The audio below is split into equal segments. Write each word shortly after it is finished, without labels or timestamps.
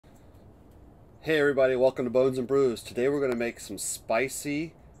Hey everybody, welcome to Bones and Brews. Today we're going to make some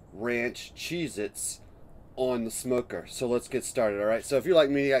spicy ranch Cheez-its on the smoker. So let's get started, alright? So if you're like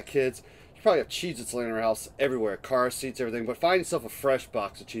me, you got kids, you probably have Cheez-its laying around your house everywhere. Car seats, everything. But find yourself a fresh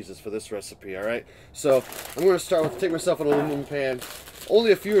box of Cheez-its for this recipe, alright? So I'm going to start with, take myself an aluminum pan.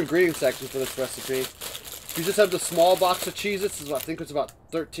 Only a few ingredients actually for this recipe. If you just have the small box of Cheez-Its, I think it's about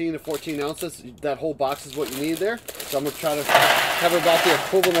 13 to 14 ounces. That whole box is what you need there. So I'm going to try to have about the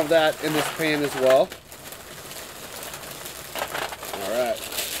equivalent of that in this pan as well. Alright.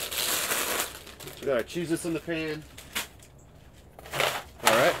 We got our Cheez-Its in the pan.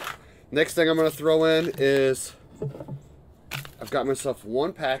 Alright. Next thing I'm going to throw in is, I've got myself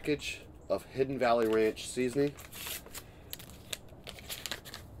one package of Hidden Valley Ranch seasoning.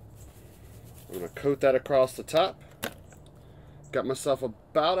 I'm going to coat that across the top. Got myself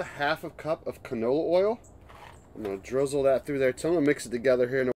about a half a cup of canola oil. I'm going to drizzle that through there. So I'm going to mix it together here.